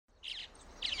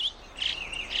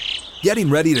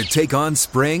Getting ready to take on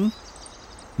spring?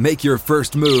 Make your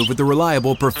first move with the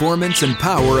reliable performance and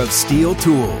power of Steel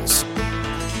tools.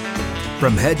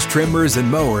 From hedge trimmers and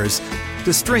mowers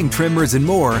to string trimmers and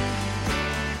more,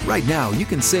 right now you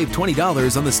can save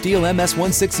 $20 on the Steel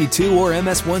MS-162 or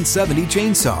MS-170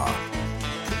 chainsaw.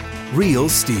 Real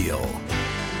Steel.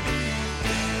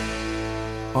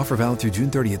 Offer valid through June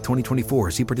 30th,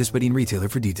 2024. See participating retailer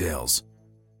for details.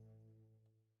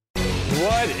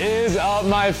 What is up,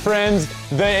 my friends?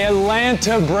 The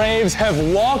Atlanta Braves have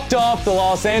walked off the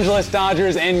Los Angeles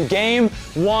Dodgers in Game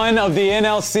 1 of the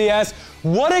NLCS.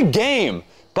 What a game,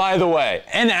 by the way.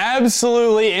 An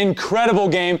absolutely incredible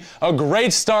game. A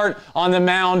great start on the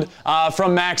mound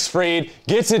from Max Fried.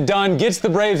 Gets it done, gets the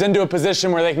Braves into a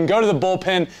position where they can go to the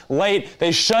bullpen late.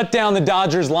 They shut down the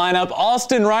Dodgers lineup.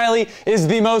 Austin Riley is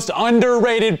the most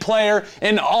underrated player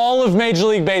in all of Major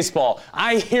League Baseball.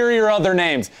 I hear your other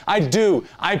names. I do.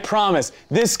 I promise.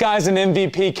 This guy's an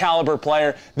MVP caliber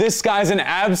player. This guy's an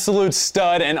absolute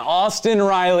stud, and Austin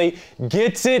Riley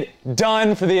gets it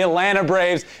done for the Atlanta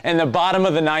Braves in the bottom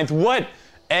of the ninth. What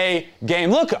a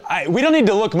game. Look, we don't need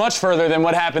to look much further than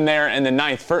what happened there in the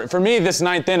ninth. For me, this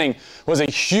ninth inning was a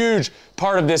huge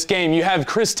part of this game. You have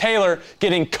Chris Taylor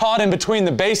getting caught in between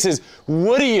the bases.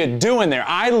 What are you doing there?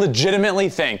 I legitimately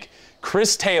think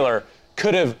Chris Taylor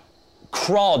could have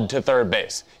crawled to third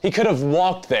base. He could have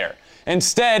walked there.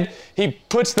 Instead, he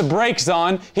puts the brakes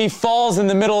on, he falls in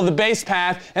the middle of the base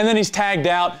path, and then he's tagged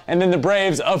out, and then the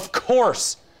Braves, of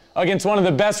course, against one of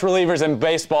the best relievers in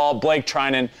baseball, Blake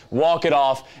Trinan, walk it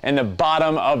off in the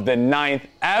bottom of the ninth.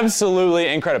 Absolutely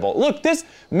incredible. Look, this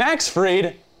Max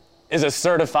Fried is a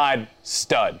certified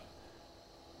stud.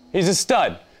 He's a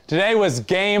stud. Today was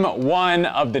Game 1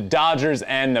 of the Dodgers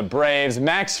and the Braves.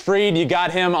 Max Fried, you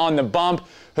got him on the bump,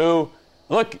 who,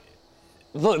 look,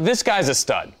 this guy's a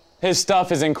stud. His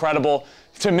stuff is incredible.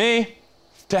 To me,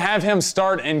 to have him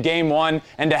start in Game 1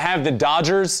 and to have the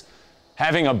Dodgers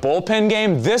having a bullpen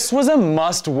game, this was a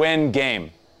must-win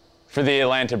game for the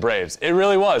Atlanta Braves. It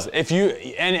really was. If you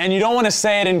and you don't want to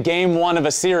say it in Game 1 of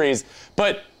a series,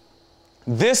 but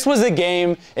this was a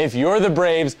game, if you're the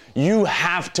Braves, you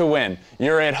have to win.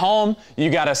 You're at home,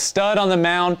 you got a stud on the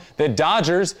mound. The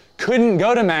Dodgers couldn't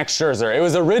go to Max Scherzer. It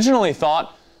was originally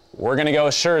thought, we're going to go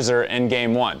with Scherzer in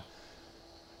Game 1.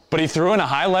 But he threw in a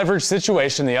high-leverage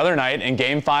situation the other night in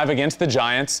Game 5 against the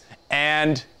Giants,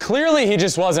 and clearly he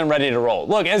just wasn't ready to roll.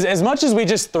 Look, as much as we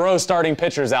just throw starting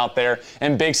pitchers out there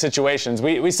in big situations,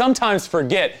 we sometimes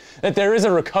forget that there is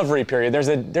a recovery period.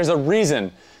 There's a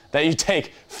reason that you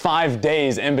take 5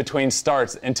 days in between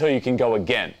starts until you can go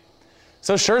again.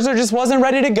 So Scherzer just wasn't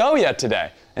ready to go yet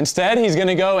today. Instead, he's going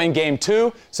to go in Game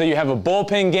 2, so you have a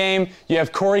bullpen game. You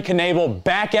have Corey Knebel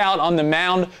back out on the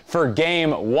mound for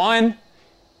Game 1.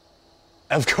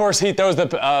 Of course, he throws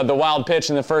the wild pitch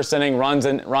in the first inning,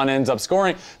 run ends up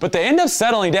scoring, but they end up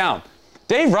settling down.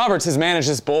 Dave Roberts has managed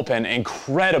this bullpen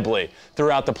incredibly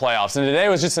throughout the playoffs, and today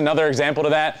was just another example to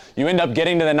that. You end up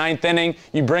getting to the ninth inning,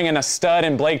 you bring in a stud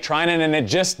in Blake Trinan, and it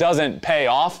just doesn't pay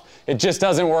off. It just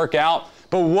doesn't work out.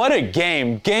 But what a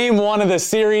game. Game 1 of the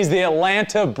series, the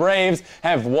Atlanta Braves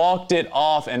have walked it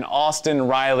off, and Austin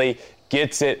Riley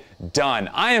gets it done.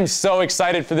 I am so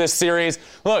excited for this series.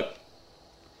 Look,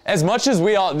 as much as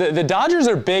the Dodgers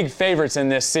are big favorites in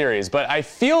this series, but I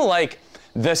feel like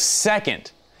the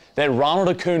second that Ronald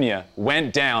Acuna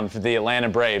went down for the Atlanta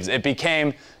Braves, it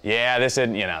became, this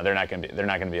isn't, they're not going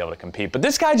to be able to compete. But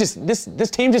this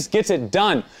team just gets it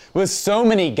done with so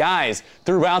many guys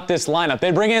throughout this lineup.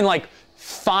 They bring in like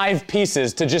 5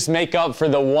 pieces to just make up for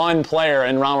the one player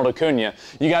in Ronald Acuna.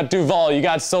 You got Duvall, you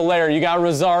got Soler, you got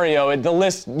Rosario, the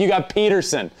list, you got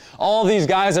Peterson. All these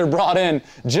guys are brought in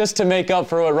just to make up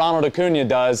for what Ronald Acuna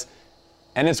does,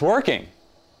 and it's working.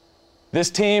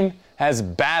 This team has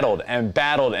battled and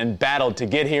battled and battled to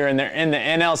get here in the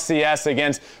NLCS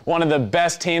against one of the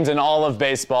best teams in all of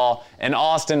baseball, and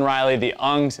Austin Riley, the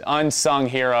unsung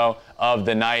hero of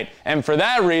the night. And for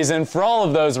that reason, for all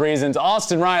of those reasons,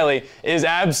 Austin Riley is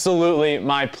absolutely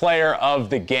my player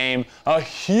of the game. A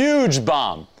huge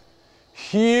bomb,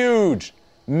 huge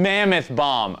mammoth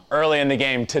bomb early in the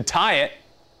game to tie it,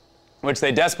 which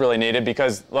they desperately needed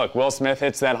because, look, Will Smith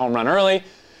hits that home run early,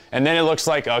 and then it looks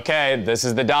like, okay, this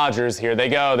is the Dodgers. Here they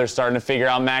go. They're starting to figure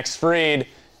out Max Fried.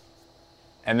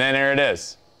 And then there it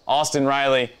is. Austin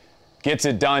Riley gets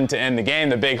it done to end the game,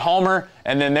 the big homer,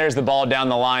 and then there's the ball down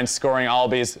the line, scoring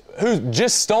Albies, who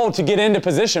just stole to get into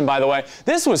position, by the way.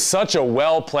 This was such a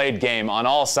well-played game on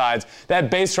all sides.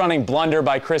 That base-running blunder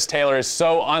by Chris Taylor is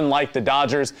so unlike the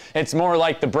Dodgers. It's more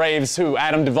like the Braves, who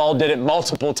Adam Duvall did it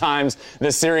multiple times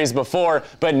the series before,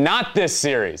 but not this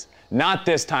series. Not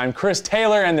this time. Chris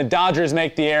Taylor and the Dodgers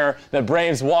make the error. The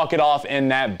Braves walk it off in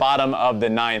that bottom of the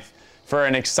ninth for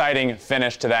an exciting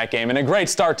finish to that game and a great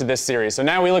start to this series. So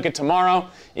now we look at tomorrow.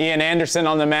 Ian Anderson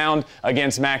on the mound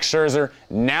against Max Scherzer.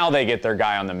 Now they get their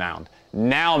guy on the mound.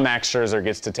 Now Max Scherzer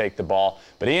gets to take the ball.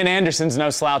 But Ian Anderson's no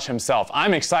slouch himself.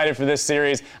 I'm excited for this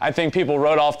series. I think people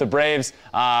wrote off the Braves,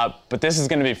 but this is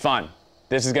going to be fun.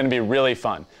 This is going to be really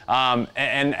fun.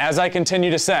 And as I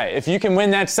continue to say, if you can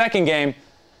win that second game,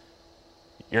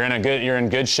 you're in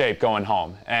good shape going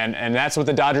home. And that's what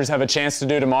the Dodgers have a chance to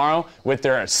do tomorrow. With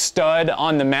their stud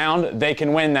on the mound, they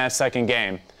can win that second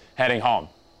game heading home.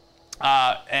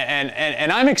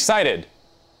 And I'm excited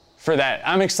for that.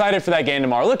 I'm excited for that game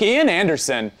tomorrow. Look, Ian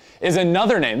Anderson is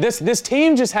another name. This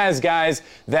team just has guys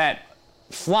that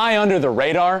fly under the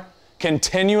radar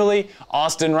continually.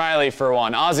 Austin Riley, for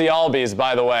one. Ozzie Albies,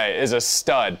 by the way, is a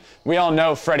stud. We all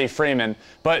know Freddie Freeman,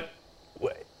 but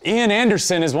Ian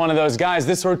Anderson is one of those guys.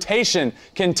 This rotation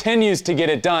continues to get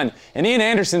it done. And Ian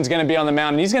Anderson's going to be on the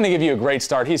mound, and he's going to give you a great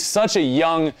start. He's such a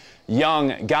young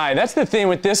guy. That's the thing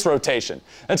with this rotation.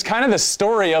 That's kind of the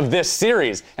story of this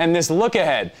series and this look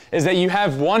ahead, is that you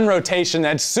have one rotation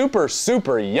that's super,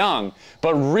 super young,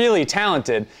 but really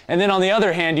talented. And then on the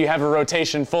other hand, you have a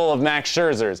rotation full of Max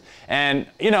Scherzers. And,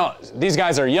 you know, these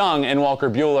guys are young, and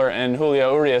Walker Buehler and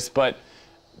Julio Urias, but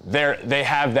they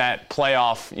have that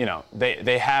playoff, you know,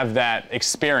 they have that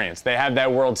experience. They have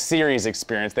that World Series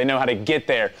experience. They know how to get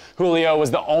there. Julio was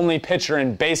the only pitcher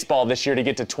in baseball this year to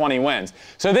get to 20 wins.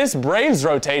 So this Braves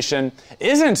rotation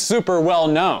isn't super well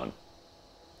known,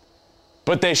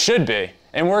 but they should be.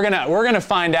 And we're gonna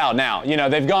find out now. You know,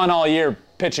 they've gone all year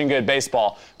pitching good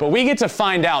baseball, but we get to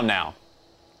find out now.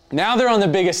 Now they're on the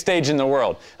biggest stage in the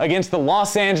world against the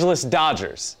Los Angeles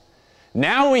Dodgers.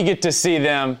 Now we get to see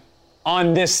them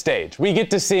on this stage. We get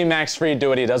to see Max Fried do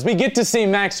what he does. We get to see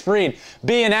Max Fried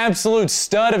be an absolute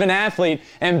stud of an athlete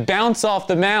and bounce off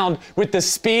the mound with the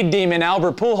speed demon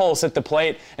Albert Pujols at the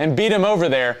plate and beat him over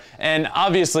there. And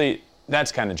obviously,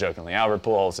 that's kind of jokingly. Albert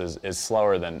Pujols is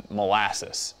slower than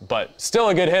molasses, but still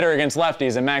a good hitter against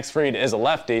lefties, and Max Fried is a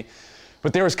lefty.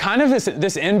 But there was kind of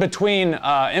this in-between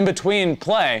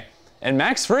play, and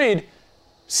Max Fried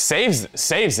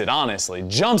saves it, honestly.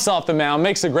 Jumps off the mound,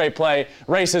 makes a great play,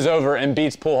 races over, and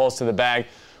beats Pujols to the bag.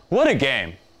 What a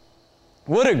game.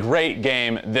 What a great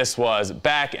game this was,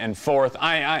 back and forth.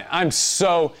 I'm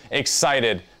so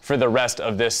excited for the rest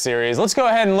of this series. Let's go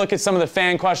ahead and look at some of the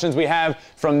fan questions we have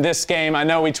from this game. I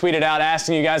know we tweeted out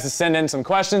asking you guys to send in some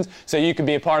questions so you can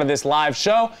be a part of this live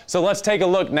show. So let's take a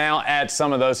look now at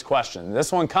some of those questions.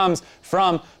 This one comes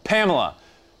from Pamela.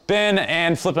 Ben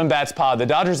and Flippin' Bats Pod, the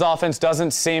Dodgers offense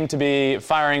doesn't seem to be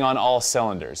firing on all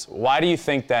cylinders. Why do you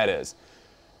think that is?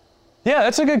 Yeah,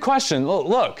 that's a good question.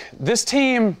 Look, this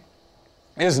team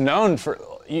is known for,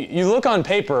 you look on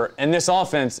paper and this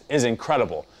offense is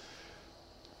incredible.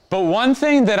 But one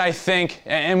thing that I think,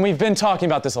 and we've been talking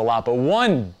about this a lot, but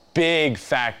one big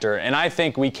factor, and I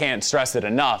think we can't stress it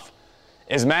enough,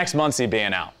 is Max Muncy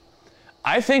being out.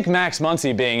 I think Max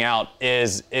Muncy being out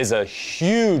is a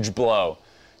huge blow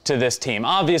to this team.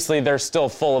 Obviously, they're still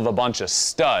full of a bunch of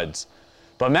studs,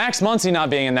 but Max Muncy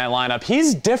not being in that lineup,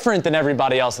 he's different than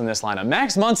everybody else in this lineup.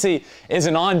 Max Muncy is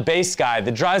an on-base guy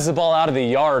that drives the ball out of the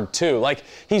yard, too. Like,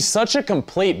 he's such a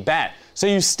complete bat. So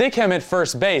you stick him at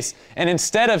first base, and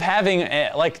instead of having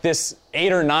like this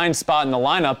 8 or 9 spot in the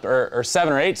lineup, or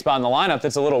 7 or 8 spot in the lineup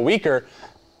that's a little weaker,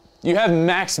 you have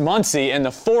Max Muncy in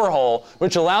the 4 hole,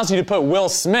 which allows you to put Will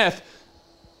Smith,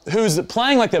 who's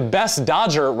playing like the best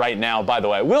Dodger right now, by the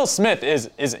way. Will Smith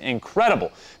is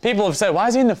incredible. People have said, why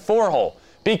is he in the 4 hole?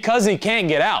 Because he can't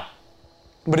get out.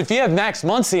 But if you have Max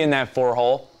Muncy in that 4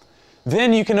 hole,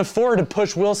 then you can afford to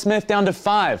push Will Smith down to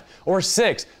 5 or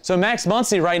 6. So Max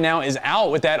Muncy right now is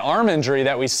out with that arm injury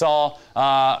that we saw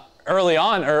early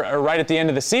on, or right at the end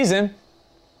of the season.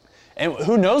 And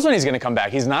who knows when he's going to come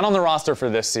back. He's not on the roster for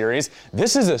this series.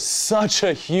 This is such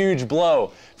a huge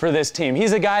blow for this team.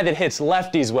 He's a guy that hits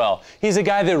lefties well. He's a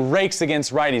guy that rakes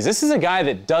against righties. This is a guy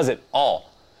that does it all.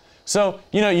 So,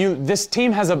 you know, this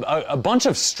team has a bunch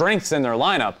of strengths in their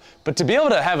lineup, but to be able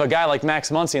to have a guy like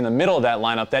Max Muncy in the middle of that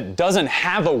lineup that doesn't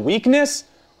have a weakness,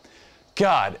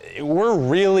 God, we're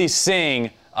really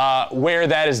seeing where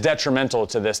that is detrimental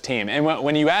to this team. And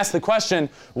when you ask the question,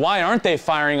 why aren't they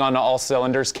firing on all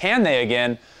cylinders? Can they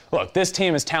again? look, this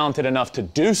team is talented enough to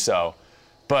do so,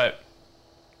 but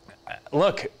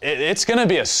look, it's going to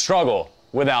be a struggle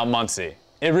without Muncy.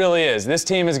 It really is. This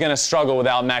team is going to struggle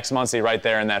without Max Muncy right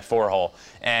there in that 4-hole,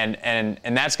 and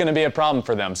that's going to be a problem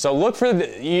for them. So look for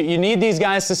you need these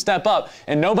guys to step up,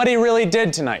 and nobody really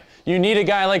did tonight. You need a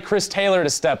guy like Chris Taylor to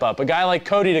step up, a guy like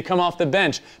Cody to come off the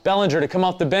bench, Bellinger to come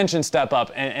off the bench and step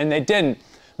up, and they didn't.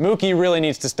 Mookie really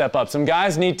needs to step up. Some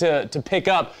guys need to pick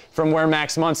up from where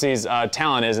Max Muncy's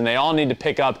talent is, and they all need to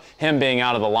pick up him being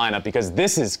out of the lineup because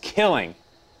this is killing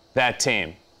that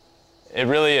team. It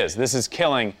really is. This is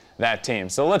killing that team.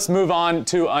 So let's move on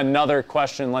to another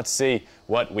question. Let's see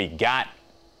what we got.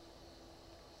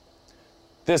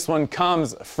 This one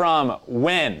comes from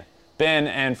Win. Ben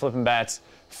and Flippin' Bats.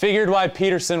 Figured why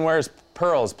Peterson wears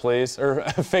pearls, please. Or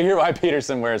figure why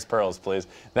Peterson wears pearls, please.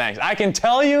 Thanks. I can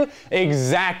tell you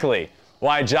exactly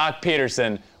why Jock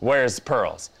Peterson wears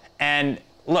pearls. And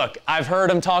look, I've heard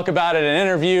him talk about it in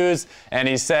interviews, and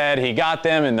he said he got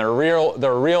them and they're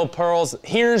real pearls.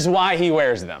 Here's why he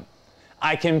wears them.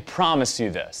 I can promise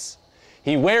you this.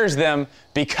 He wears them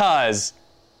because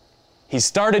he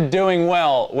started doing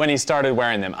well when he started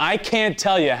wearing them. I can't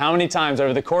tell you how many times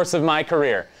over the course of my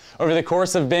career, over the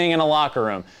course of being in a locker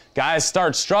room, guys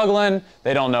start struggling,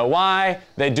 they don't know why,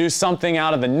 they do something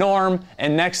out of the norm,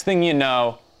 and next thing you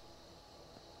know,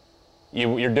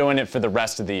 you're doing it for the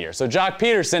rest of the year. So Jock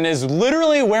Peterson is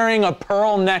literally wearing a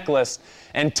pearl necklace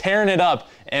and tearing it up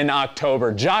in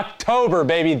October. Jocktober,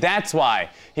 baby, that's why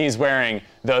he's wearing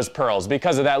those pearls,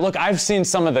 because of that. Look, I've seen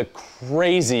some of the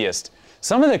craziest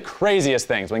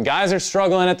things. When guys are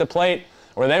struggling at the plate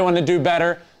or they want to do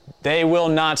better, they will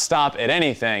not stop at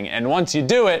anything. And once you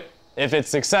do it, if it's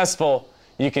successful,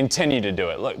 you continue to do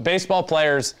it. Look, baseball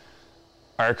players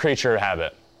are a creature of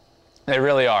habit. They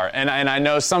really are. And I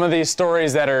know some of these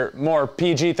stories that are more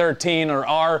PG-13 or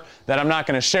R that I'm not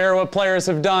going to share what players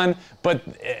have done, but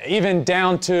even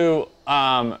down to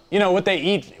what they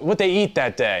eat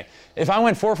that day. If I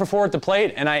went 4 for 4 at the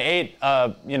plate and I ate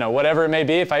whatever it may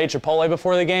be, if I ate Chipotle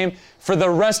before the game, for the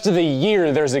rest of the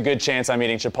year there's a good chance I'm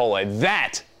eating Chipotle.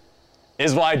 That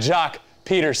is why Jock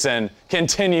Peterson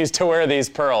continues to wear these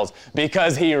pearls,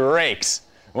 because he rakes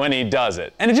when he does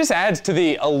it. And it just adds to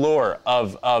the allure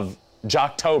of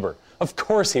Jocktober. Of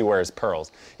course he wears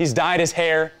pearls. He's dyed his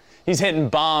hair, he's hitting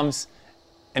bombs,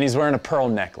 and he's wearing a pearl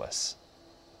necklace.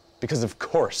 Because of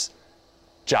course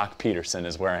Jock Peterson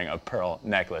is wearing a pearl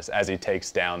necklace as he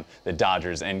takes down the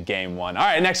Dodgers in Game 1. All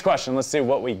right, next question. Let's see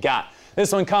what we got.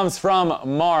 This one comes from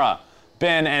Mara.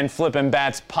 Ben and Flippin'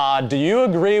 Bats pod. Do you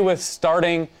agree with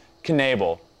starting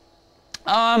Knebel?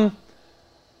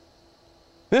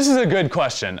 This is a good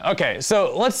question. Okay,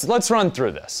 so let's run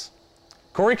through this.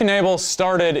 Corey Knebel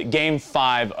started Game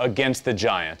 5 against the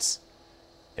Giants.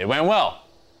 It went well.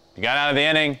 He got out of the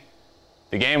inning.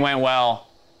 The game went well.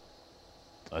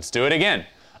 Let's do it again.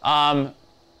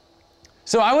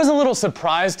 So I was a little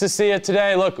surprised to see it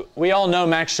today. Look, we all know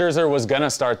Max Scherzer was going to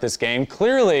start this game.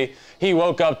 Clearly, he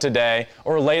woke up today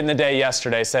or late in the day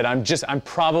yesterday, said, I'm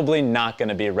probably not going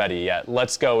to be ready yet.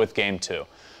 Let's go with Game 2.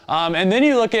 And then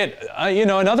you look at,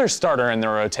 another starter in the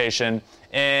rotation.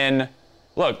 And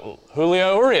look,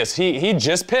 Julio Urias, he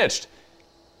just pitched.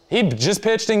 He just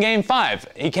pitched in Game 5.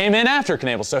 He came in after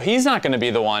Knebel, so he's not going to be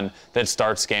the one that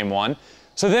starts Game 1.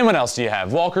 So then what else do you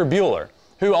have? Walker Buehler,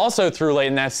 who also threw late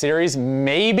in that series.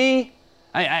 Maybe,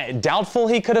 doubtful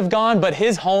he could have gone, but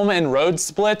his home and road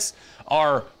splits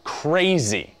are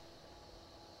crazy.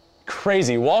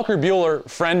 Crazy. Walker Buehler,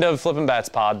 friend of Flippin' Bats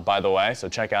pod, by the way, so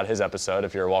check out his episode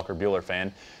if you're a Walker Buehler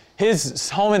fan. His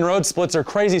home and road splits are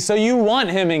crazy, so you want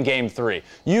him in Game 3.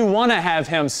 You want to have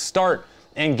him start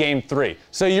in Game 3.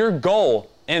 So your goal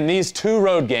in these 2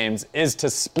 road games is to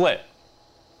split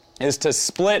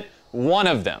one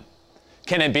of them.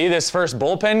 Can it be this first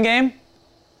bullpen game?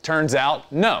 Turns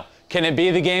out, no. Can it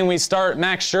be the game we start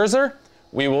Max Scherzer?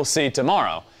 We will see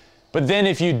tomorrow. But then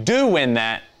if you do win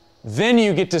that, then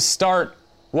you get to start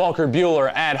Walker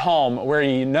Buehler at home where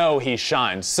you know he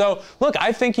shines. So, look,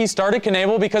 I think he started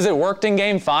Knebel because it worked in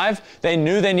Game 5. They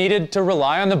knew they needed to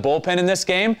rely on the bullpen in this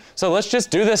game. So let's just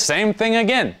do the same thing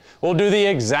again. We'll do the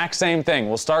exact same thing.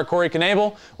 We'll start Corey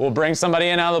Knebel. We'll bring somebody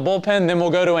in out of the bullpen. Then we'll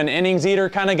go to an innings eater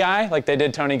kind of guy like they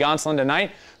did Tony Gonsolin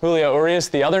tonight, Julio Urias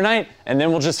the other night, and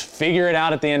then we'll just figure it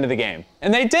out at the end of the game.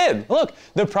 And they did. Look,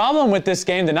 the problem with this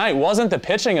game tonight wasn't the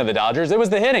pitching of the Dodgers. It was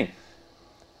the hitting.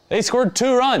 They scored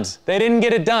 2 runs. They didn't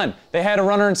get it done. They had a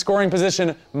runner in scoring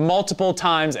position multiple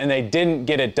times, and they didn't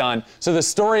get it done. So the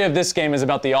story of this game is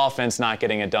about the offense not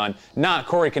getting it done, not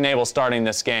Corey Knebel starting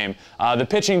this game. The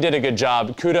pitching did a good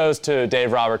job. Kudos to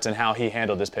Dave Roberts and how he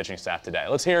handled this pitching staff today.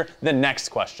 Let's hear the next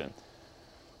question.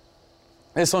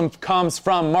 This one comes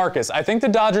from Marcus. I think the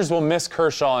Dodgers will miss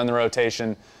Kershaw in the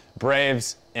rotation.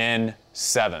 Braves in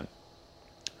 7.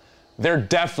 They're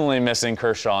definitely missing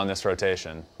Kershaw in this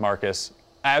rotation, Marcus.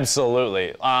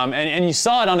 Absolutely. And you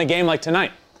saw it on a game like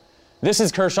tonight. This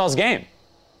is Kershaw's game.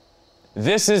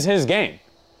 This is his game.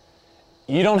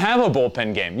 You don't have a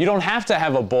bullpen game. You don't have to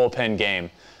have a bullpen game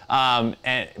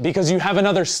because you have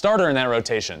another starter in that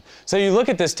rotation. So you look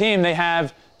at this team, they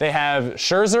have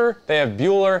Scherzer, they have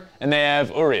Buehler, and they have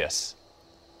Urias.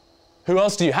 Who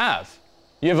else do you have?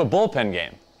 You have a bullpen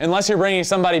game. Unless you're bringing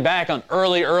somebody back on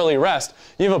early rest,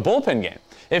 you have a bullpen game.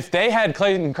 If they had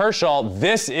Clayton Kershaw,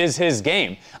 this is his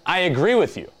game. I agree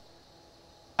with you.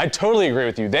 I totally agree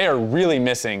with you. They are really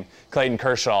missing Clayton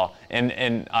Kershaw,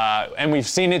 and we've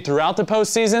seen it throughout the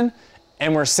postseason,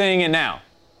 and we're seeing it now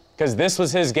because this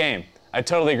was his game. I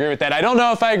totally agree with that. I don't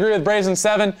know if I agree with Braves in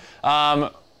 7.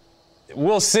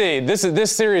 We'll see.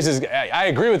 This series is. I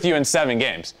agree with you in 7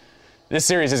 games. This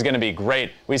series is going to be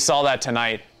great. We saw that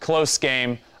tonight. Close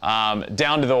game,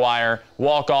 down to the wire,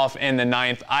 walk off in the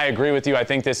 9th. I agree with you. I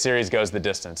think this series goes the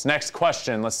distance. Next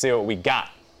question. Let's see what we got.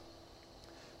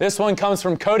 This one comes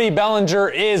from Cody Bellinger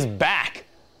is back.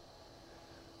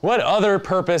 What other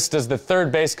purpose does the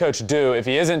third base coach do if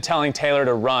he isn't telling Taylor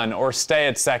to run or stay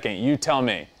at second? You tell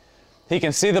me. He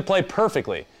can see the play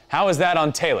perfectly. How is that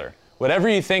on Taylor? Whatever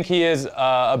you think he is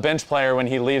a bench player when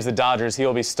he leaves the Dodgers, he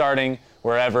will be starting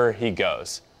wherever he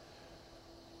goes.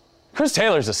 Chris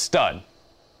Taylor's a stud.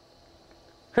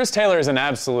 Chris Taylor is an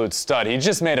absolute stud. He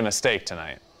just made a mistake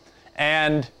tonight.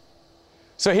 And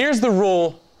so here's the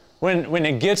rule when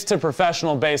it gets to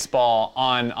professional baseball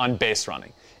on base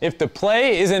running. If the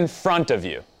play is in front of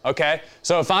you, okay?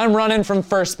 So if I'm running from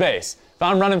first base,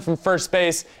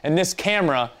 and this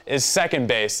camera is second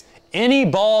base, any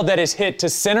ball that is hit to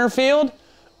center field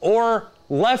or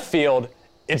left field,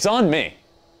 it's on me.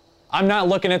 I'm not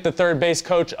looking at the third base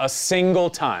coach a single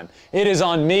time. It is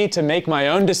on me to make my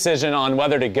own decision on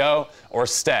whether to go or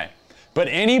stay. But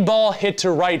any ball hit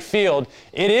to right field,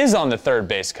 it is on the third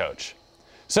base coach.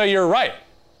 So you're right.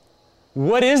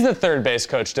 What is the third base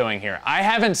coach doing here? I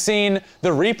haven't seen the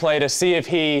replay to see if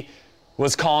he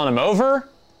was calling him over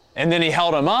and then he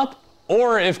held him up,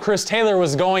 or if Chris Taylor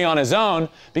was going on his own,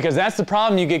 because that's the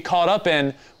problem you get caught up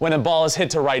in when a ball is hit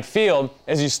to right field,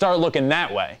 is you start looking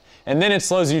that way. And then it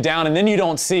slows you down, and then you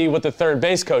don't see what the third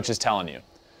base coach is telling you.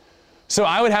 So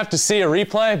I would have to see a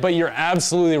replay, but you're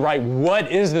absolutely right.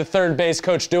 What is the third base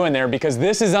coach doing there? Because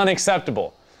this is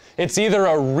unacceptable. It's either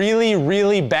a really,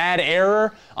 really bad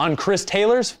error on Chris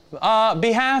Taylor's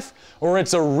behalf, or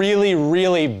it's a really,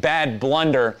 really bad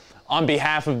blunder on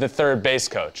behalf of the third base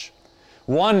coach.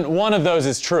 One of those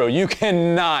is true. You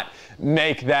cannot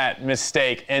make that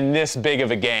mistake in this big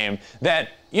of a game. That,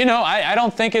 I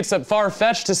don't think it's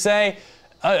far-fetched to say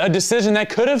a decision that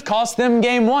could have cost them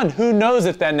game 1. Who knows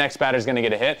if that next batter is going to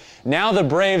get a hit? Now the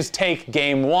Braves take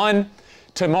game 1.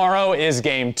 Tomorrow is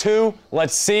game 2.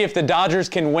 Let's see if the Dodgers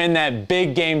can win that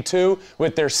big game 2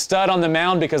 with their stud on the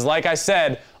mound, because like I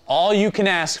said, all you can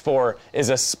ask for is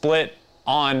a split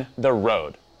on the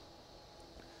road.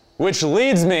 Which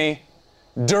leads me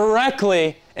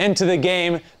directly into the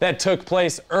game that took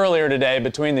place earlier today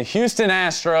between the Houston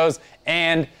Astros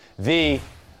and the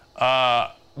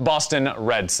Boston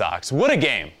Red Sox. What a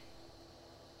game.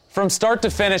 From start to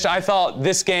finish, I thought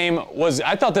this game was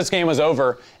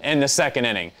over in the second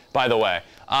inning, by the way.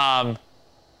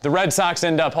 The Red Sox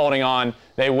end up holding on.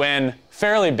 They win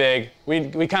fairly big.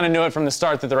 We kind of knew it from the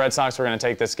start that the Red Sox were going to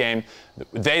take this game.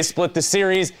 They split the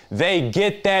series. They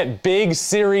get that big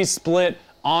series split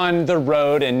on the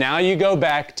road, and now you go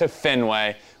back to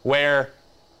Fenway, where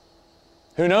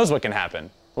who knows what can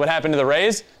happen. What happened to the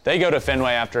Rays? They go to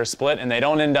Fenway after a split, and they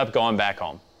don't end up going back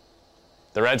home.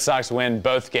 The Red Sox win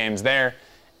both games there,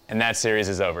 and that series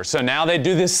is over. So now they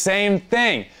do the same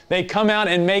thing. They come out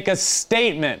and make a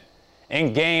statement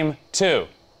in game 2.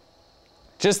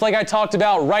 Just like I talked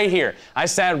about right here. I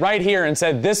sat right here and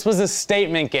said this was a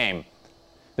statement game.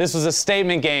 This was a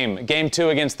statement game, game 2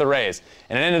 against the Rays.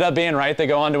 And it ended up being right. They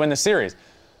go on to win the series.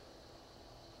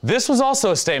 This was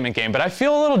also a statement game, but I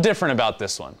feel a little different about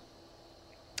this one.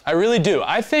 I really do.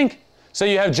 I think, so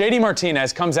you have JD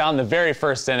Martinez comes out in the very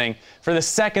first inning. For the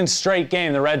second straight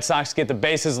game, the Red Sox get the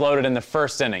bases loaded in the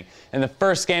first inning. In the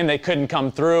first game, they couldn't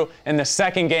come through. In the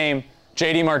second game,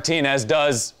 JD Martinez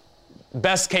does,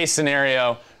 best case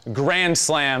scenario, grand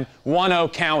slam,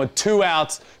 1-0 count with 2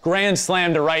 outs, grand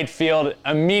slam to right field,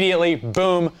 immediately,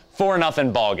 boom,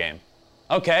 4-0 ball game.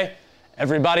 Okay,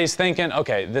 everybody's thinking,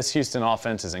 okay, this Houston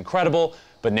offense is incredible,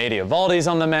 but Nady Eovaldi's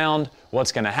on the mound.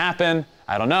 What's going to happen?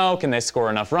 I don't know. Can they score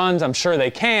enough runs? I'm sure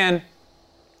they can.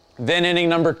 Then inning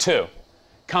number 2.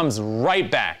 comes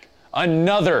right back.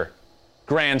 Another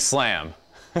grand slam.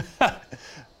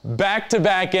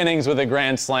 Back-to-back innings with a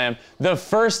grand slam. The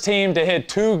first team to hit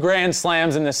 2 grand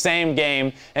slams in the same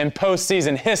game in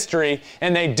postseason history,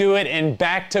 and they do it in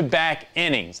back-to-back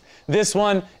innings. This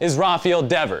one is Rafael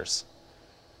Devers.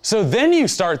 So then you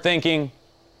start thinking,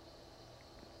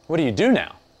 what do you do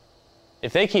now?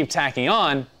 If they keep tacking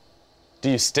on, do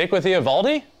you stick with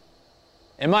Eovaldi?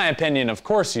 In my opinion, of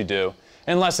course you do,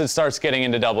 unless it starts getting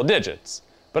into double digits.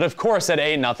 But of course at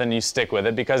 8-0 you stick with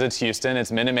it because it's Houston,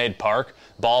 it's Minute Maid Park,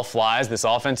 ball flies, this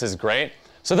offense is great.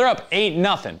 So they're up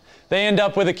 8-0. They end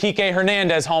up with a Kike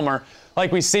Hernandez homer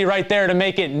like we see right there to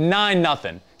make it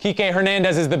 9-0. Kike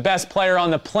Hernandez is the best player on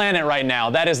the planet right now.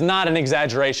 That is not an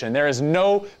exaggeration. There is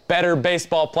no better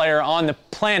baseball player on the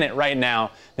planet right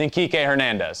now than Kike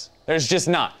Hernandez. There's just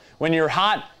not. When you're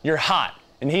hot,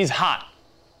 and he's hot.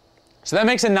 So that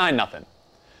makes it 9-0.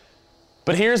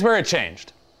 But here's where it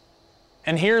changed.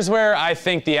 And here's where I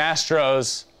think the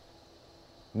Astros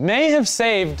may have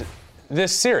saved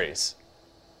this series.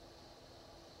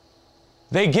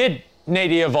 They get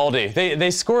Nate Eovaldi.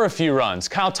 They score a few runs.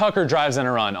 Kyle Tucker drives in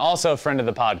a run, also a friend of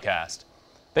the podcast.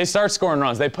 They start scoring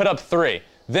runs. They put up 3.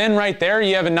 Then right there,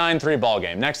 you have a 9-3 ball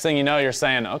game. Next thing you know, you're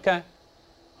saying, okay,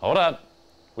 hold up.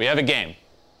 We have a game.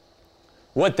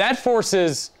 What that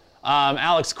forces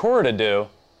Alex Cora to do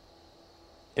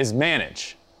is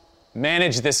manage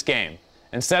this game.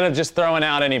 Instead of just throwing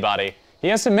out anybody, he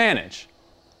has to manage.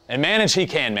 And manage he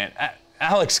can, man.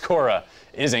 Alex Cora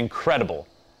is incredible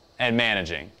at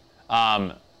managing.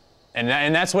 And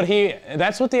that's what the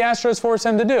Astros force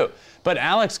him to do. But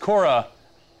Alex Cora,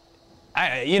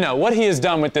 what he has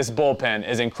done with this bullpen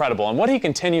is incredible. And what he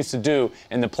continues to do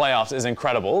in the playoffs is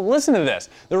incredible. Listen to this.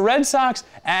 The Red Sox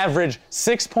average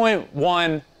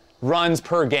 6.1 runs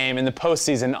per game in the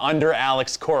postseason under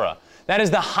Alex Cora. That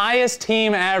is the highest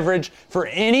team average for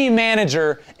any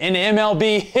manager in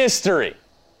MLB history.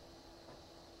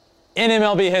 In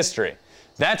MLB history.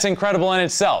 That's incredible in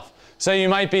itself. So you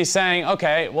might be saying,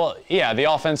 okay, well, yeah, the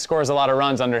offense scores a lot of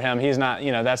runs under him. He's not,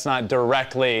 that's not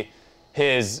directly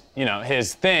his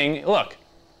thing. Look,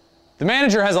 the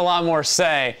manager has a lot more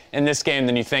say in this game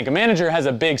than you think. A manager has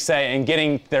a big say in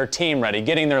getting their team ready,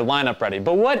 getting their lineup ready.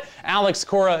 But what Alex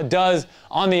Cora does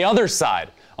on the other side,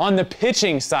 on the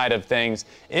pitching side of things,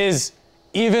 is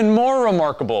even more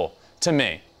remarkable to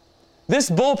me. This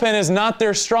bullpen is not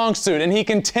their strong suit, and he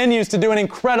continues to do an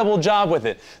incredible job with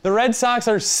it. The Red Sox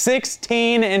are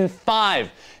 16-5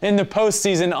 in the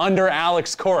postseason under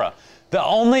Alex Cora. The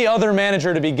only other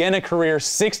manager to begin a career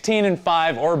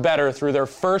 16-5 or better through their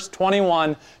first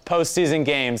 21 postseason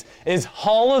games is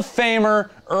Hall of Famer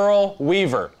Earl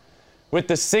Weaver, with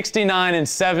the 1969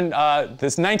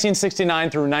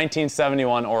 through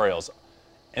 1971 Orioles.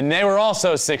 And they were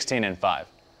also 16-5.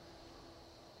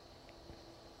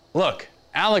 Look,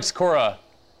 Alex Cora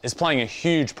is playing a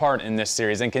huge part in this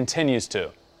series and continues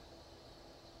to.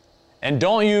 And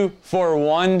don't you for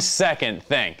 1 second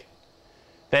think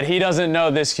that he doesn't know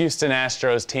this Houston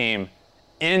Astros team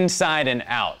inside and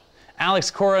out. Alex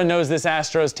Cora knows this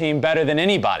Astros team better than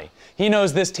anybody. He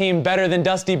knows this team better than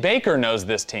Dusty Baker knows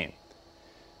this team.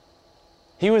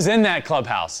 He was in that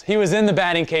clubhouse. He was in the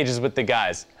batting cages with the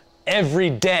guys every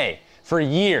day for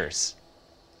years.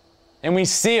 And we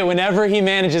see it whenever he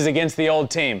manages against the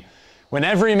old team.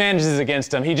 Whenever he manages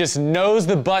against them, he just knows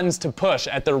the buttons to push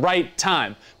at the right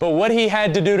time. But what he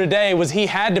had to do today was he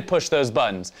had to push those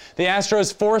buttons. The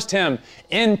Astros forced him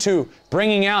into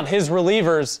bringing out his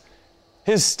relievers,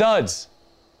 his studs.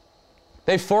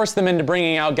 They forced them into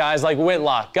bringing out guys like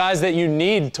Whitlock, guys that you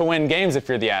need to win games if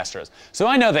you're the Astros. So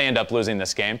I know they end up losing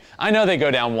this game. I know they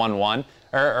go down 1-1,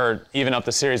 or even up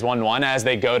the series 1-1 as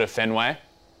they go to Fenway.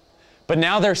 But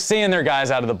now they're seeing their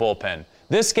guys out of the bullpen.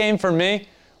 This game for me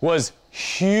was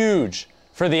huge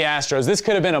for the Astros. This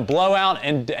could have been a blowout,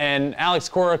 and Alex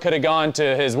Cora could have gone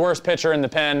to his worst pitcher in the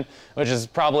pen, which is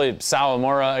probably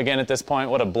Sawamura again at this point.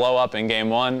 What a blow up in game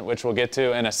 1, which we'll get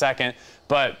to in a second.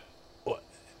 But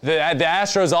the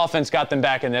Astros offense got them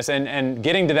back in this, and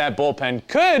getting to that bullpen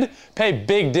could pay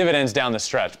big dividends down the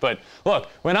stretch. But look,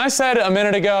 when I said a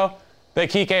minute ago that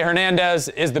Kike Hernandez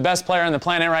is the best player on the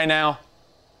planet right now,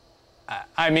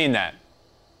 I mean that.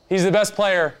 He's the best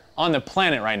player on the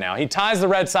planet right now. He ties the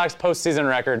Red Sox postseason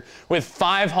record with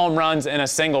 5 home runs in a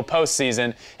single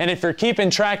postseason. And if you're keeping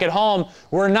track at home,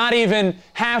 we're not even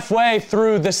halfway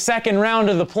through the second round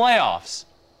of the playoffs,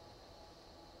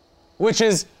 which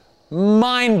is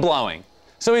mind-blowing.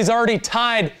 So he's already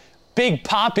tied Big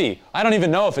Papi. I don't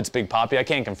even know if it's Big Papi. I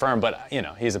can't confirm, but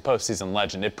he's a postseason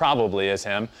legend. It probably is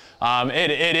him.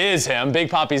 It is him. Big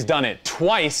Papi's done it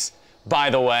twice, by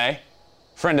the way.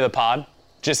 friend of the pod.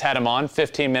 Just had him on,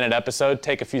 15-minute episode.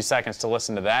 Take a few seconds to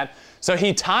listen to that. So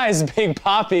he ties Big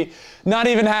Papi not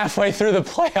even halfway through the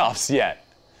playoffs yet.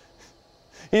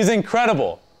 He's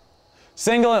incredible.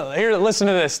 Here, listen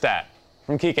to this stat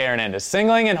from Kike Hernandez.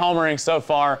 Singling and homering so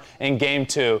far in Game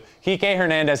 2, Kike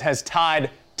Hernandez has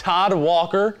tied Todd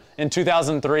Walker in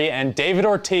 2003 and David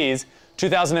Ortiz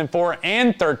 2004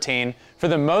 and 13 for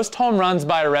the most home runs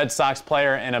by a Red Sox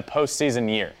player in a postseason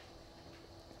year.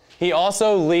 He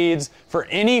also leads for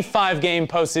any 5-game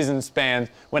postseason span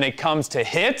when it comes to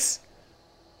hits,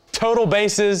 total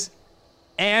bases,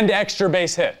 and extra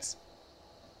base hits.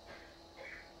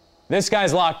 This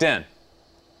guy's locked in.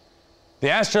 The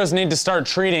Astros need to start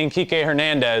treating Kike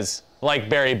Hernandez like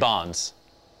Barry Bonds.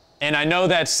 And I know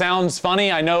that sounds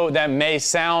funny. I know that may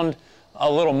sound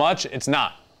a little much. It's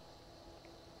not.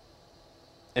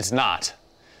 It's not.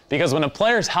 Because when a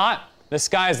player's hot, the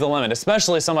sky's the limit,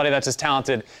 especially somebody that's as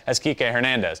talented as Kike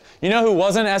Hernandez. You know who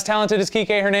wasn't as talented as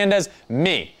Kike Hernandez?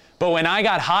 Me. But when I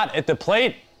got hot at the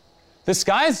plate, the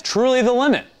sky's truly the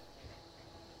limit.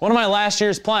 One of my last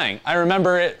years playing, I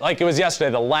remember it like it was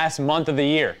yesterday, the last month of the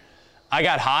year. I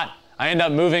got hot. I end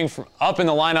up moving up in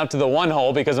the lineup to the 1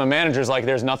 hole because my manager's like,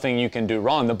 there's nothing you can do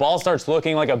wrong. The ball starts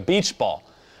looking like a beach ball.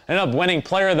 I end up winning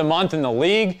Player of the Month in the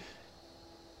league.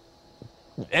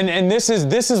 And this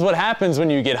is what happens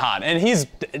when you get hot. And he's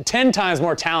 10 times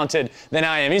more talented than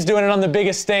I am. He's doing it on the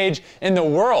biggest stage in the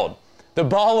world. The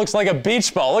ball looks like a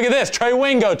beach ball. Look at this. Trey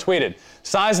Wingo tweeted,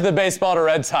 size of the baseball to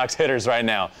Red Sox hitters right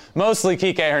now. Mostly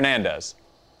Kike Hernandez.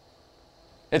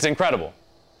 It's incredible.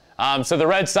 So the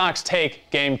Red Sox take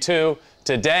Game 2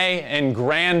 today in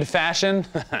grand fashion.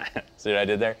 See what I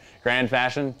did there? Grand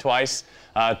fashion, twice.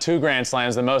 2 grand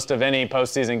slams, the most of any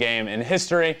postseason game in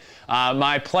history.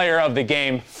 My player of the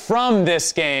game from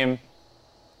this game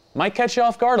might catch you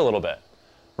off guard a little bit.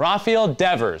 Rafael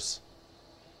Devers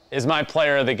is my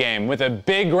player of the game with a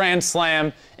big grand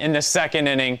slam in the 2nd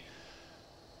inning.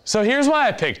 So here's why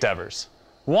I picked Devers.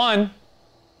 1,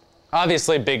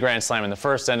 obviously big grand slam in the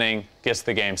 1st inning, gets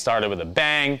the game started with a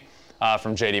bang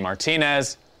from JD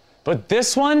Martinez. But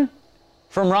this one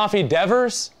from Rafi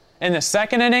Devers in the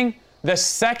 2nd inning, the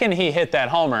second he hit that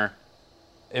homer,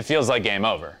 it feels like game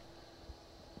over.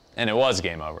 And it was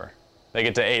game over. They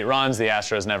get to 8 runs. The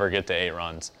Astros never get to 8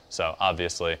 runs. So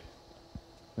obviously,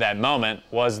 that moment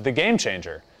was the game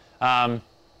changer. But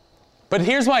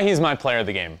here's why he's my player of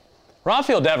the game.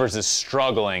 Rafael Devers is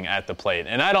struggling at the plate.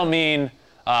 And I don't mean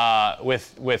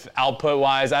with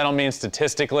output-wise. I don't mean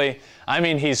statistically. I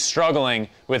mean he's struggling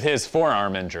with his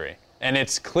forearm injury. And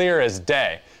it's clear as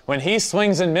day. When he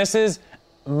swings and misses,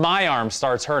 my arm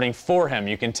starts hurting for him.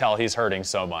 You can tell he's hurting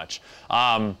so much.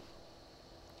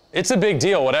 It's a big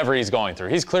deal, whatever he's going through.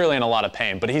 He's clearly in a lot of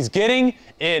pain, but he's getting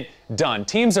it done.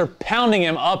 Teams are pounding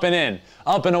him up and in,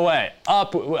 up and away,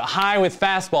 up high with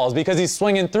fastballs because he's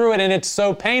swinging through it, and it's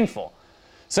so painful.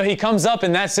 So he comes up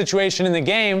in that situation in the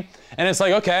game, and it's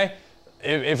like, okay,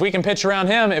 if we can pitch around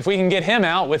him, if we can get him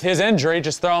out with his injury,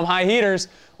 just throw him high heaters,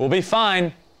 we'll be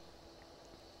fine.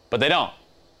 But they don't.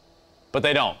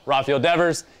 Rafael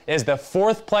Devers is the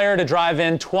 4th player to drive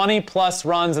in 20-plus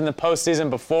runs in the postseason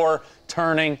before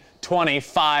turning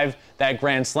 25. That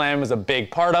grand slam was a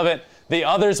big part of it. The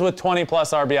others with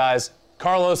 20-plus RBIs,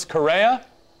 Carlos Correa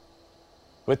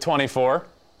with 24,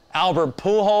 Albert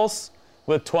Pujols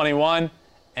with 21,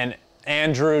 and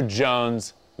Andrew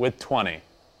Jones with 20.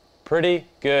 Pretty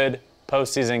good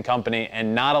postseason company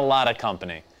and not a lot of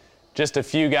company. Just a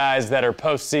few guys that are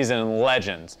postseason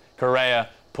legends. Correa,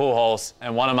 Pujols,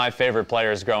 and one of my favorite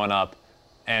players growing up,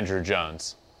 Andrew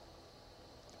Jones.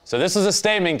 So this was a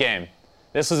statement game.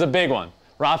 This was a big one.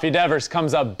 Rafi Devers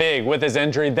comes up big with his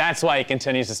injury. That's why he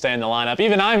continues to stay in the lineup.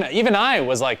 Even I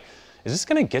was like, is this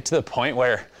going to get to the point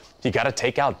where you got to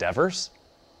take out Devers?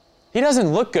 He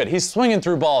doesn't look good. He's swinging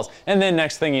through balls. And then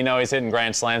next thing you know, he's hitting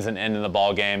grand slams and ending the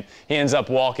ball game. He ends up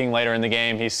walking later in the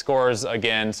game. He scores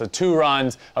again. So 2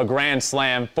 runs, a grand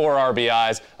slam, 4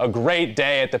 RBIs. A great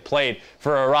day at the plate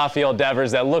for a Rafael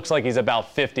Devers that looks like he's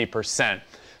about 50%.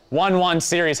 1-1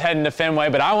 series heading to Fenway,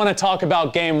 but I want to talk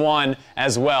about Game 1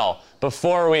 as well.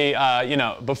 Before we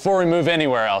move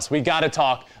anywhere else, we got to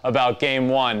talk about Game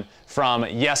 1 from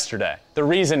yesterday. The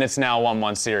reason it's now a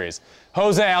 1-1 series.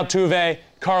 Jose Altuve,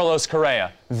 Carlos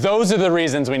Correa. Those are the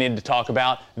reasons we need to talk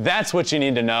about. That's what you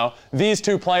need to know. These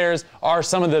 2 players are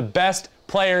some of the best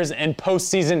players in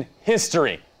postseason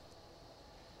history.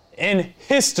 In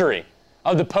history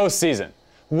of the postseason.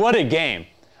 What a game.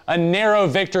 a narrow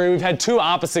victory. We've had two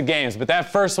opposite games, but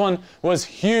that first one was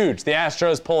huge. The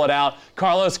Astros pull it out.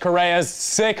 Carlos Correa's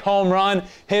sick home run,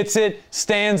 hits it,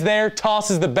 stands there,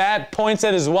 tosses the bat, points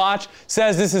at his watch,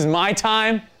 says, "This is my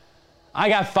time." I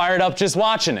got fired up just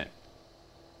watching it.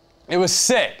 It was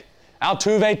sick.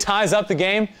 Altuve ties up the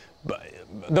game.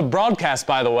 The broadcast,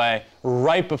 by the way,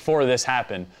 right before this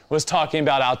happened, was talking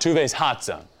about Altuve's hot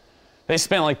zone. They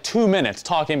spent like 2 minutes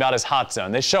talking about his hot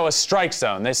zone. They show a strike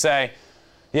zone. They say,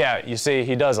 yeah, you see,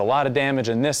 he does a lot of damage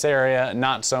in this area,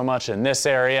 not so much in this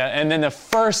area. And then the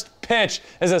first pitch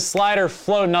is a slider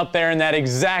floating up there in that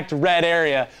exact red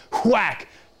area. Whack!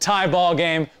 Tie ball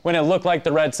game when it looked like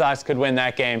the Red Sox could win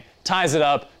that game. Ties it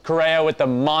up. Correa with the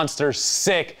monster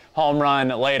sick home run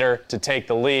later to take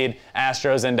the lead.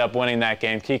 Astros end up winning that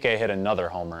game. Kike hit another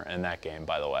homer in that game,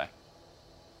 by the way.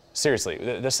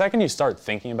 Seriously, the second you start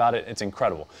thinking about it, it's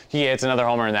incredible. He hits another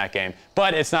homer in that game.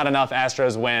 But it's not enough.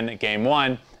 Astros win game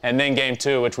one. And then game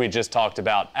two, which we just talked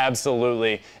about.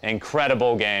 Absolutely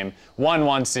incredible game.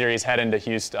 1-1 series heading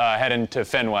to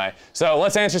Fenway. So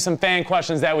let's answer some fan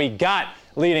questions that we got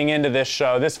leading into this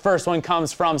show. This first one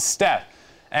comes from Steph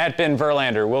at Ben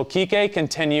Verlander. Will Kike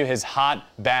continue his hot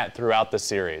bat throughout the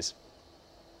series?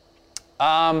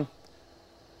 Thank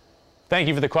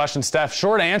you for the question, Steph.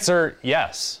 Short answer,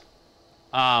 yes.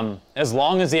 As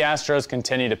long as the Astros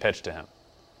continue to pitch to him.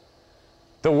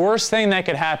 The worst thing that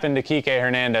could happen to Kike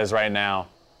Hernandez right now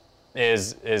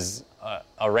is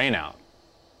a rainout.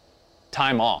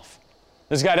 Time off.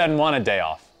 This guy doesn't want a day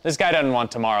off. This guy doesn't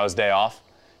want tomorrow's day off.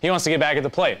 He wants to get back at the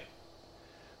plate.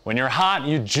 When you're hot,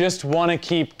 you just want to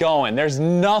keep going. There's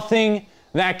nothing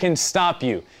that can stop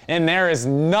you. And there is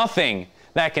nothing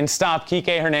that can stop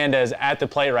Kike Hernandez at the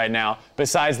plate right now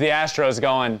besides the Astros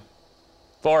going,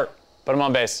 Fort, put him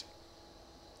on base.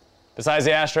 Besides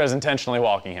the Astros intentionally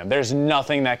walking him. There's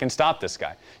nothing that can stop this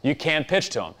guy. You can't pitch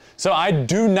to him. So I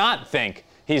do not think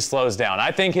he slows down.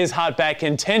 I think his hot bat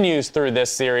continues through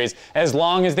this series as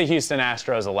long as the Houston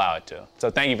Astros allow it to.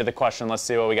 So thank you for the question. Let's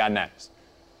see what we got next.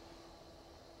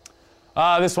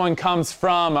 This one comes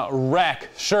from Rec.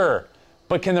 Sure,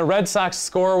 but can the Red Sox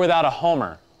score without a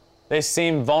homer? They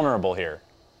seem vulnerable here.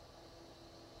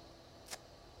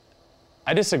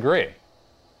 I disagree.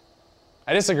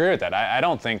 I disagree with that. I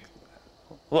don't think...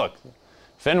 Look,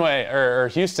 Fenway or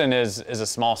Houston is a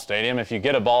small stadium. If you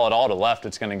get a ball at all to left,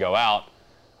 it's going to go out.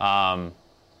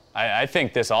 I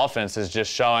think this offense is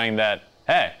just showing that,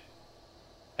 hey,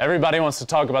 everybody wants to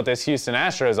talk about this Houston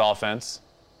Astros offense.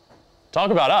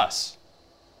 Talk about us.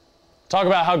 Talk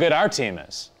about how good our team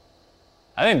is.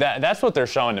 I think that's what they're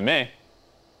showing to me.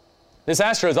 This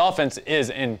Astros offense is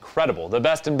incredible, the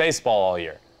best in baseball all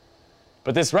year.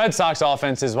 But this Red Sox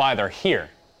offense is why they're here.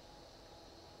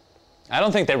 I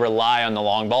don't think they rely on the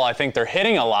long ball. I think they're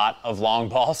hitting a lot of long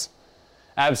balls.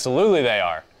 Absolutely they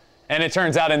are. And it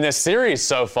turns out in this series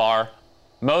so far,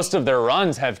 most of their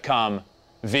runs have come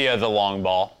via the long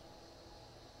ball.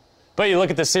 But you look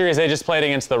at the series they just played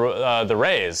against the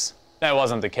Rays. That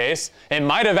wasn't the case. It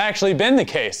might have actually been the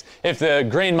case if the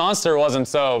Green Monster wasn't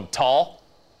so tall.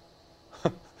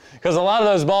 Because a lot of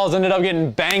those balls ended up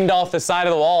getting banged off the side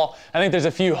of the wall. I think there's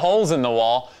a few holes in the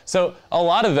wall. So a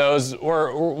lot of those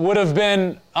would have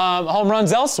been home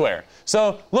runs elsewhere.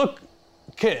 So look,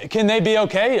 can they be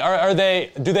okay?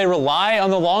 Do they rely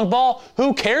on the long ball?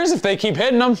 Who cares if they keep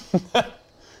hitting them?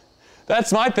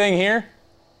 That's my thing here.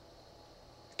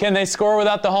 Can they score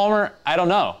without the homer? I don't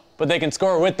know. But they can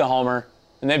score with the homer,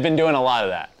 and they've been doing a lot of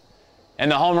that.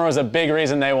 And the homer was a big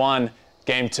reason they won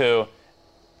Game 2.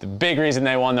 The big reason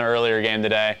they won the earlier game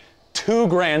today. 2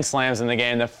 grand slams in the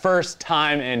game, the first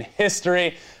time in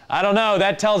history. I don't know,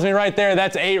 that tells me right there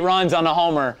that's 8 runs on a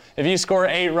homer. If you score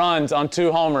 8 runs on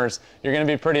 2 homers, you're going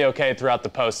to be pretty okay throughout the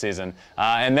postseason.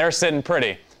 And they're sitting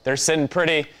pretty. They're sitting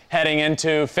pretty heading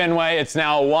into Fenway. It's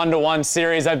now a 1-1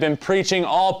 series. I've been preaching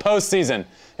all postseason.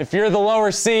 If you're the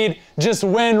lower seed, just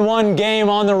win 1 game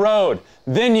on the road.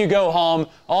 Then you go home.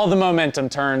 All the momentum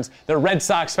turns. The Red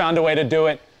Sox found a way to do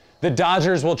it. The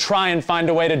Dodgers will try and find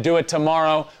a way to do it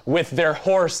tomorrow with their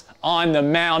horse on the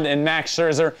mound and Max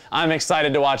Scherzer. I'm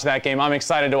excited to watch that game. I'm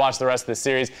excited to watch the rest of the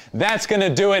series. That's going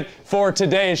to do it for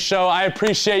today's show. I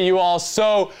appreciate you all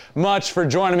so much for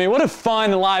joining me. What a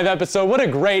fun live episode. What a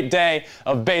great day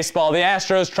of baseball. The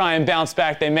Astros try and bounce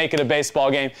back. They make it a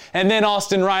baseball game. And then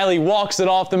Austin Riley walks it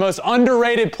off, the most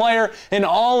underrated player in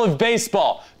all of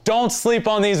baseball. Don't sleep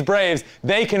on these Braves.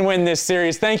 They can win this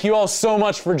series. Thank you all so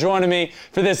much for joining me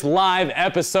for this live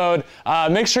episode.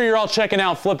 Make sure you're all checking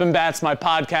out Flippin' Bats, my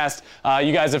podcast.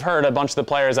 You guys have heard a bunch of the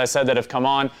players I said that have come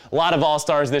on. A lot of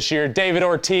All-Stars this year. David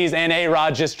Ortiz and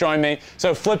A-Rod just joined me.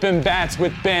 So Flippin' Bats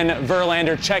with Ben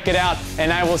Verlander. Check it out,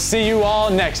 and I will see you all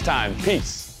next time.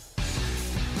 Peace.